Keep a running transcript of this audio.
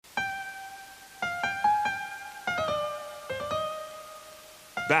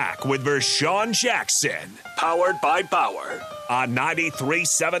back with Vershawn Jackson, powered by Bauer, on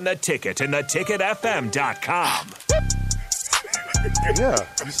 93.7 The Ticket and theticketfm.com. Yeah,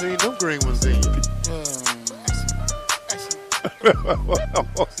 you seen them green ones, didn't you?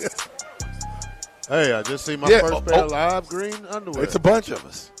 Hey, I just seen my first pair of live green underwear. It's a bunch of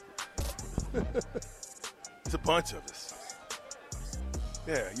us. It's a bunch of us.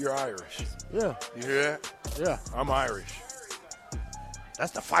 Yeah, you're Irish. Yeah. You hear that? Yeah. I'm Irish.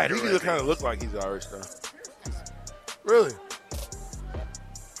 That's the fighter. He kind of look like he's Irish though. Really?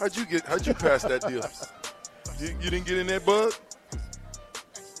 How'd you pass that deal? You didn't get in that bug?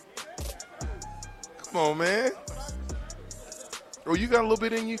 Come on, man. Oh, you got a little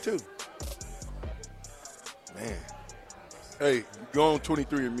bit in you too. Man. Hey, go on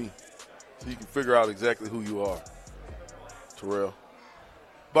 23andMe so you can figure out exactly who you are. Terrell.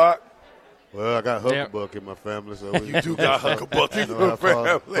 Bach. Well, I got Huckabuck in my family, so you do got Huckabuck in your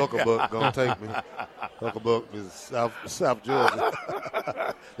family. Huckabuck gonna take me. Huckabuck is South Georgia.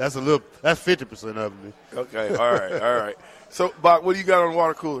 That's 50% of me. Okay, all right. So, Bach, what do you got on the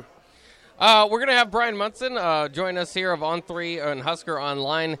water cooler? We're going to have Brian Munson join us here of On3 and Husker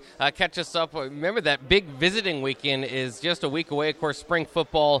Online. Catch us up. Remember that big visiting weekend is just a week away. Of course, spring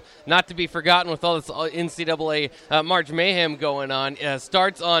football, not to be forgotten with all this NCAA March Mayhem going on,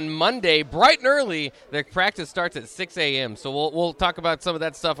 starts on Monday, bright and early. The practice starts at 6 a.m. So we'll talk about some of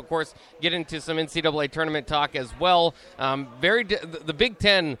that stuff. Of course, get into some NCAA tournament talk as well. The Big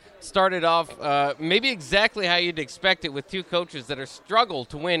Ten started off maybe exactly how you'd expect it with two coaches that are struggled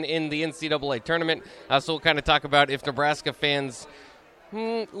to win in the NCAA tournament. So we'll kind of talk about if Nebraska fans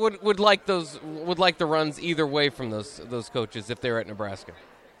would like the runs either way from those coaches if they're at Nebraska.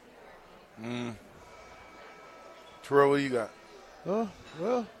 Terrell, what do you got? Well,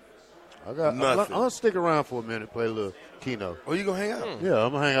 I'm gonna stick around for a minute, play a little Keno. Oh, you gonna hang out? Yeah,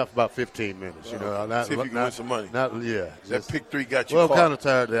 I'm gonna hang out for about 15 minutes. See if you can win some money. That pick three got you. Well, caught. I'm kind of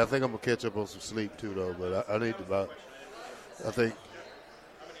tired today. I think I'm gonna catch up on some sleep too, though. But I need to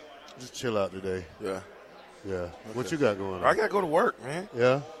just chill out today. Yeah. Okay. What you got going on? I gotta go to work, man.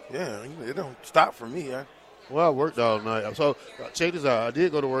 Yeah. Yeah, it don't stop for me. Well, I worked all night. So check this out. I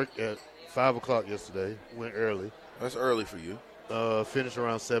did go to work at 5 o'clock yesterday. Went early. That's early for you. Finished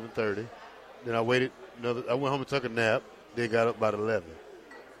around 7:30. Then I waited I went home and took a nap. Then got up about 11.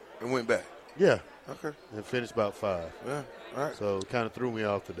 And went back. Yeah. Okay. And finished about 5. Yeah. All right. So it kind of threw me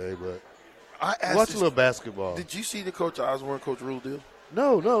off today, but I watch a little basketball. Did you see the Coach Osborne, Coach Rule deal?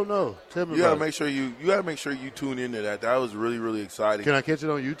 No. Tell me. You gotta make sure you tune into that. That was really, really exciting. Can I catch it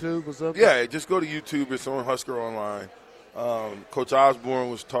on YouTube or something? Yeah, just go to YouTube. It's on Husker Online. Coach Osborne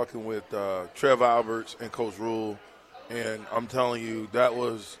was talking with Trev Alberts and Coach Rule, and I'm telling you, it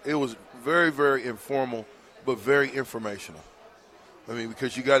was very, very informal, but very informational. I mean,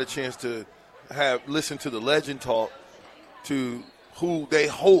 because you got a chance to listen to the legend talk to who they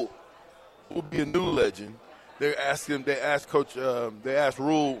hope will be a new legend. They asked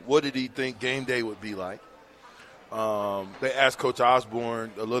Rule, what did he think game day would be like? They asked Coach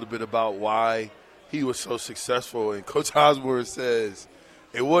Osborne a little bit about why he was so successful, and Coach Osborne says,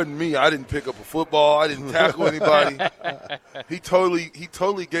 it wasn't me. I didn't pick up a football. I didn't tackle anybody. He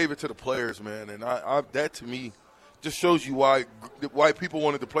totally gave it to the players, man, and that to me just shows you why people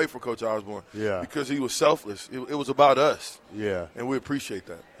wanted to play for Coach Osborne. Yeah, because he was selfless. It was about us. Yeah, and we appreciate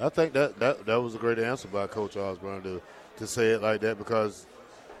that. I think that was a great answer by Coach Osborne to say it like that, because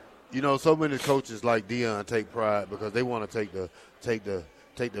so many coaches like Deion take pride because they want to take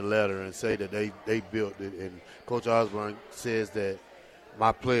the letter and say that they built it, and Coach Osborne says that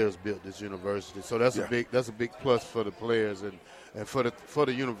my players built this university. So that's a big plus for the players and for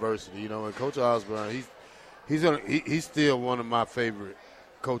the university. And Coach Osborne, he's still one of my favorite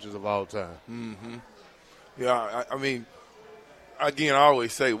coaches of all time. Mm-hmm. Yeah, I mean, again, I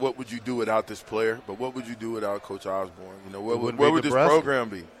always say, what would you do without this player? But what would you do without Coach Osborne? Where would this program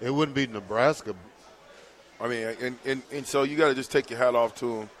be? It wouldn't be Nebraska. I mean, and so you got to just take your hat off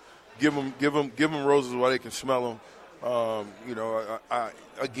to them, give them roses while they can smell them.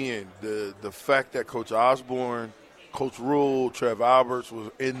 Again, the fact that Coach Osborne, Coach Rule, Trev Alberts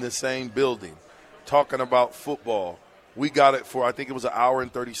was in the same building talking about football. We got it for, I think it was 1 hour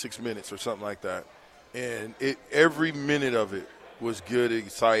and 36 minutes or something like that. And every minute of it was good,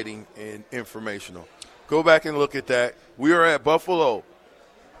 exciting, and informational. Go back and look at that. We are at Buffalo.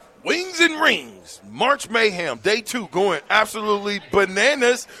 Wings and Rings, March Mayhem, day 2, going absolutely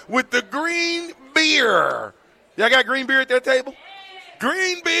bananas with the green beer. Y'all got green beer at that table?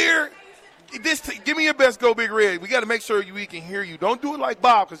 Green beer. Give me your best Go Big Red. We got to make sure we can hear you. Don't do it like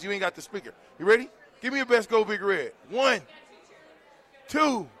Bob because you ain't got the speaker. You ready? Give me your best Go Big Red. 1,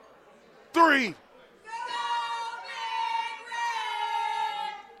 2, 3.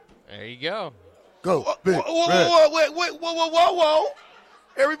 There you go. Go, Whoa, Big whoa, Red. whoa.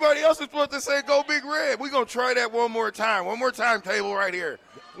 Everybody else is supposed to say go Big Red. We're going to try that one more time. One more time, table right here.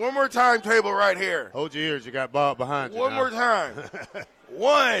 One more time, table right here. Hold your ears. You got Bob behind you. One now. more time.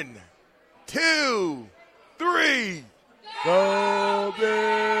 1, 2, 3. Go,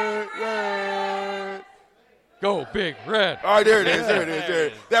 Big Red. Go Big Red. All right, there it is. There it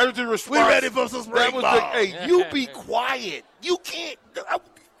is. That was the response. We ready for some That spring was ball. hey, you be quiet. You can't.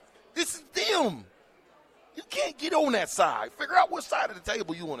 This is them. You can't get on that side. Figure out what side of the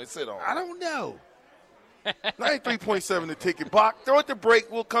table you want to sit on. I don't know. 93.7 the ticket. Bach, throw it to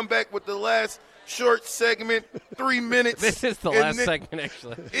break. We'll come back with the last short segment, 3 minutes. This is the And last then- segment,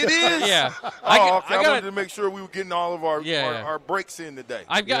 actually. It is? Yeah. Oh, I okay. I gotta- wanted to make sure we were getting all of our Yeah. our breaks in today.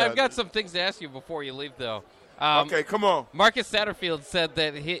 I've got some things to ask you before you leave, though. Okay, come on. Marcus Satterfield said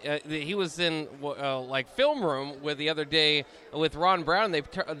that he was in like film room with the other day with Ron Brown. They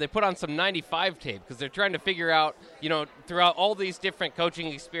put on some 95 tape because they're trying to figure out, throughout all these different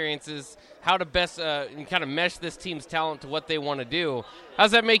coaching experiences, how to best kind of mesh this team's talent to what they want to do. How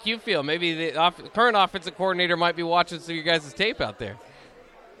does that make you feel? Maybe the current offensive coordinator might be watching some of your guys' tape out there.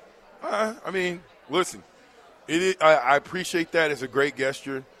 I mean, listen, I appreciate that. It's a great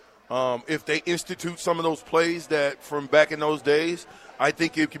gesture. If they institute some of those plays that from back in those days, I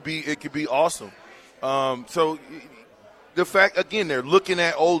think it could be awesome. So the fact, again, they're looking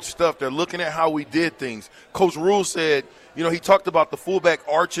at old stuff. They're looking at how we did things. Coach Rule said, he talked about the fullback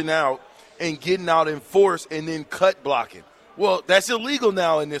arching out and getting out in force and then cut blocking. Well, that's illegal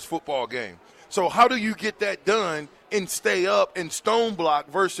now in this football game. So how do you get that done and stay up and stone block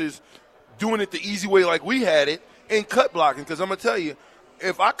versus doing it the easy way like we had it and cut blocking? Because I'm going to tell you,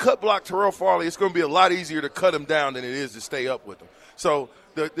 if I cut block Terrell Farley, it's going to be a lot easier to cut him down than it is to stay up with him. So,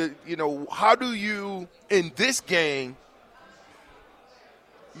 how do you, in this game,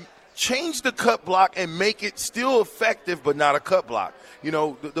 change the cut block and make it still effective but not a cut block?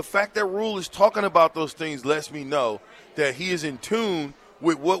 The fact that Rule is talking about those things lets me know that he is in tune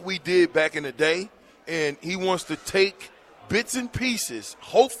with what we did back in the day, and he wants to take bits and pieces,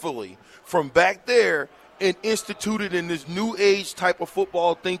 hopefully, from back there and instituted in this new age type of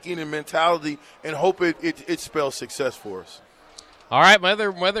football thinking and mentality, and hope it spells success for us. All right, my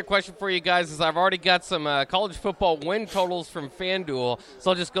other question for you guys is I've already got some college football win totals from FanDuel,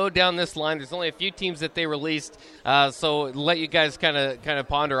 so I'll just go down this line. There's only a few teams that they released, so let you guys kind of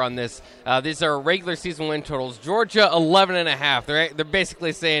ponder on this. These are regular season win totals. Georgia 11.5. They're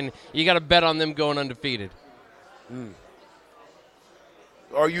basically saying you got to bet on them going undefeated.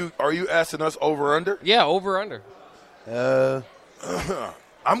 Are you asking us over under? Yeah, over under.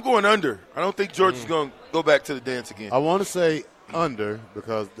 I'm going under. I don't think Georgia's going to go back to the dance again. I want to say under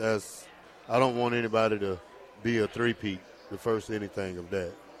because I don't want anybody to be a three-peat, the first anything of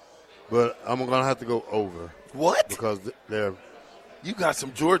that. But I'm going to have to go over. What? Because they're – you got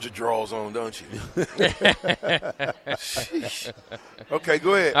some Georgia draws on, don't you? Sheesh. Okay,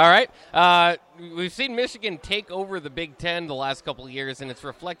 go ahead. All right. We've seen Michigan take over the Big Ten the last couple of years, and it's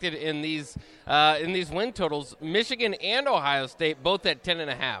reflected in these win totals. Michigan and Ohio State both at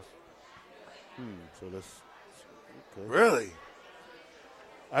 10.5. So that's okay. Really?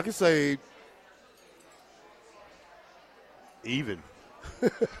 I can say even.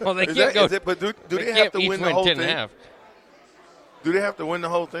 Well, they Is can't that- go. but do they can't have to each win the whole 10.5. thing? Do they have to win the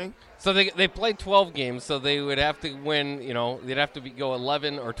whole thing? So they play 12 games, so they would have to win. They'd have to go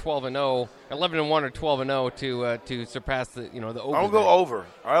 11 or 12-0, 11-1 or 12-0 to surpass the the over. I'll go over.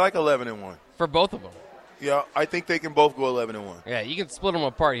 I like 11-1. for both of them. Yeah, I think they can both go 11-1. Yeah, you can split them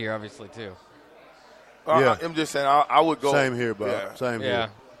apart here, obviously too. Yeah. I'm just saying I would go. Same here, Bob. Yeah. Same Yeah. here.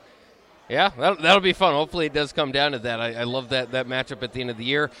 Yeah, that'll be fun. Hopefully it does come down to that. I love that matchup at the end of the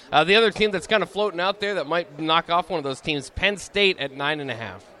year. The other team that's kind of floating out there that might knock off one of those teams, Penn State at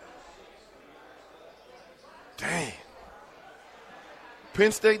 9.5. Dang.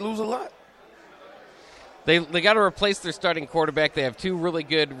 Penn State lose a lot. They got to replace their starting quarterback. They have two really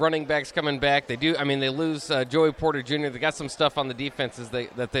good running backs coming back. They lose Joey Porter Jr. They got some stuff on the defenses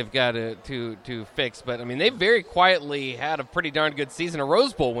that they've got to fix. But, they very quietly had a pretty darn good season. A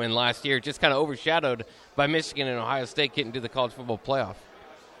Rose Bowl win last year, just kind of overshadowed by Michigan and Ohio State getting to the college football playoff.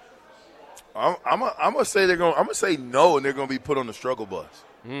 I'm gonna say I'm gonna say no, and they're gonna be put on the struggle bus.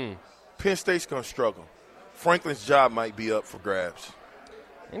 Penn State's gonna struggle. Franklin's job might be up for grabs.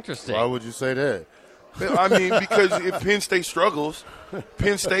 Interesting. Why would you say that? Because if Penn State struggles,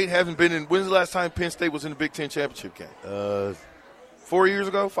 Penn State hasn't been in. When's the last time Penn State was in the Big Ten championship game? 4 years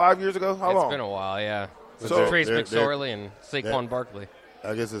ago? 5 years ago? How long? It's been a while, yeah. So Trace they're- McSorley and Saquon Barkley.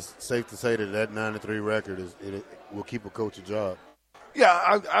 I guess it's safe to say that 9-3 record it will keep a coach a job.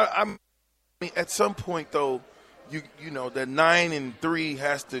 Yeah, I mean, at some point though, you know that 9-3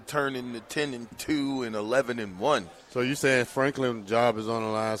 has to turn into 10-2 and 11-1. So you're saying Franklin's job is on the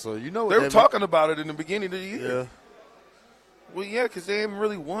line? So you know they were talking about it in the beginning of the year. Yeah. Well, yeah, because they haven't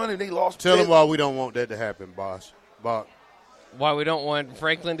really won and they lost. Tell them why we don't want that to happen, Bosh. Bach. Why we don't want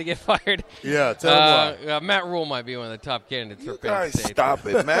Franklin to get fired? Yeah, tell them why. Matt Rule might be one of the top candidates for Penn Guys, State. stop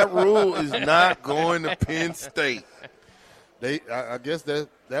it. Matt Rule is not going to Penn State. I guess that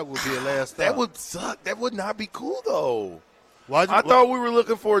would be a last stop. That would suck. That would not be cool, though. I thought we were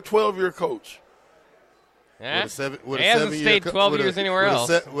looking for a 12-year coach. Yeah. With he hasn't stayed 12 years anywhere else.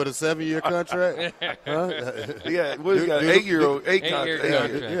 With a 7-year contract? Yeah, what do you got? 8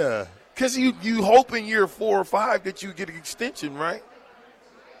 contract. Yeah. Because you hope in year 4 or 5 that you get an extension, right?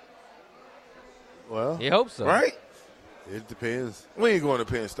 Well, you hope so. Right? It depends. We ain't going to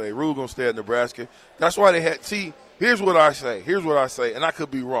Penn State. Rule going to stay at Nebraska. That's why they had – see, here's what I say, and I could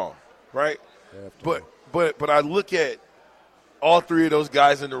be wrong, right? But I look at all three of those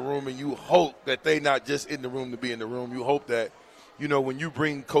guys in the room, and you hope that they not just in the room to be in the room. You hope that, you know, when you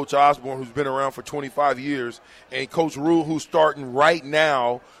bring Coach Osborne, who's been around for 25 years, and Coach Rule, who's starting right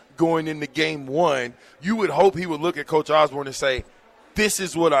now going into game 1, you would hope he would look at Coach Osborne and say, this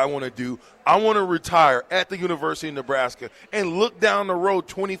is what I want to do. I want to retire at the University of Nebraska and look down the road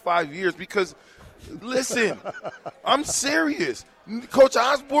 25 years because, listen, I'm serious. Coach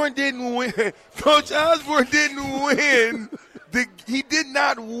Osborne didn't win. Coach Osborne didn't win. He did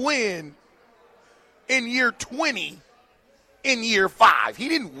not win in year 20 in year 5. He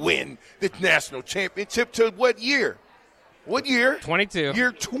didn't win the national championship till what year? What year? 22.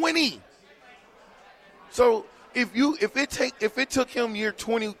 Year 20. So if it took him year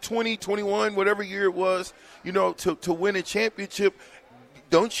 20, 21, whatever year it was, you know, to win a championship,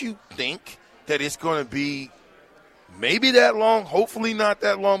 don't you think that it's going to be maybe that long, hopefully not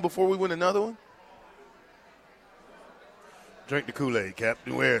that long before we win another one? Drink the Kool-Aid,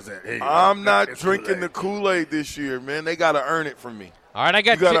 Captain. Where is that? Hey, I'm not drinking the Kool-Aid this year, man. They got to earn it from me. All right,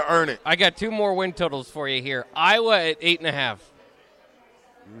 you got to earn it. I got 2 more win totals for you here. Iowa at 8.5.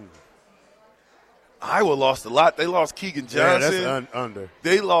 Iowa lost a lot. They lost Keegan Johnson. Yeah, that's under.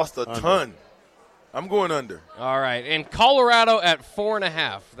 They lost a ton. I'm going under. All right, and Colorado at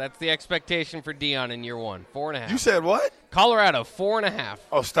 4.5. That's the expectation for Deion in year 1. 4.5. You said what? Colorado 4.5.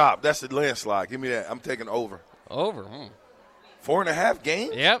 Oh, stop! That's a landslide. Give me that. I'm taking over. Over. 4.5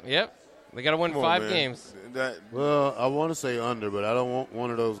 games. Yep. They got to win 5 games. Well, I want to say under, but I don't want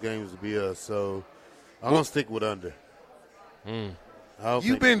one of those games to be us. So I'm gonna stick with under.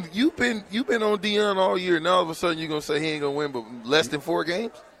 You've been on Deion all year. Now all of a sudden you're gonna say he ain't gonna win, but less than 4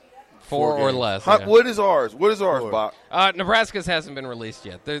 games. 4 or less. Yeah. What is ours? What is ours, Bob? Nebraska's hasn't been released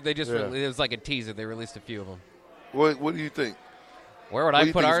yet. They just it was like a teaser. They released a few of them. What do you think? Where would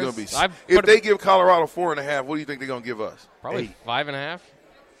I put ours? If they give Colorado 4.5, what do you think they're gonna give us? Probably 5.5.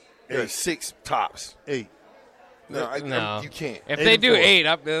 Yeah, 6 tops. 8. No, you can't. If they do 8,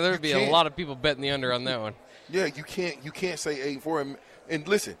 there would be a lot of people betting the under on that one. Yeah, you can't say 8-4. And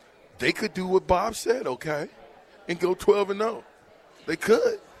listen, they could do what Bob said, okay, and go 12-0. They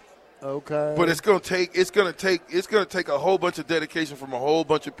could. Okay. But it's gonna take a whole bunch of dedication from a whole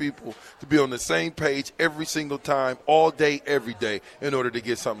bunch of people to be on the same page every single time, all day, every day, in order to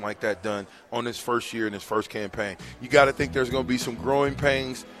get something like that done on this first year in this first campaign. You got to think there's gonna be some growing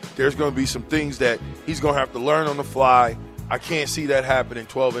pains. There's gonna be some things that he's gonna have to learn on the fly. I can't see that happening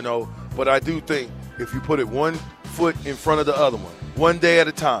 12-0, but I do think if you put it one foot in front of the other one day at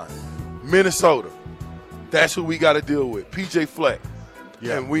a time, Minnesota, that's who we got to deal with. PJ Fleck.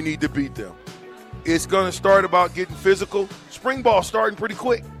 Yeah. And we need to beat them. It's going to start about getting physical. Spring ball starting pretty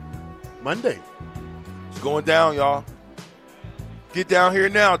quick. Monday. It's going down, y'all. Get down here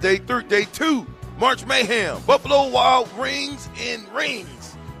now. Day 2. March Mayhem. Buffalo Wild Rings and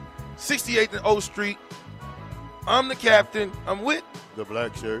Rings. 68th and O Street. I'm the captain. I'm with the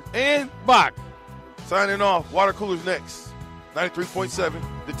black shirt. And Bach. Signing off. Water coolers next. 93.7,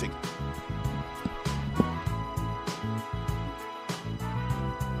 The Ticket.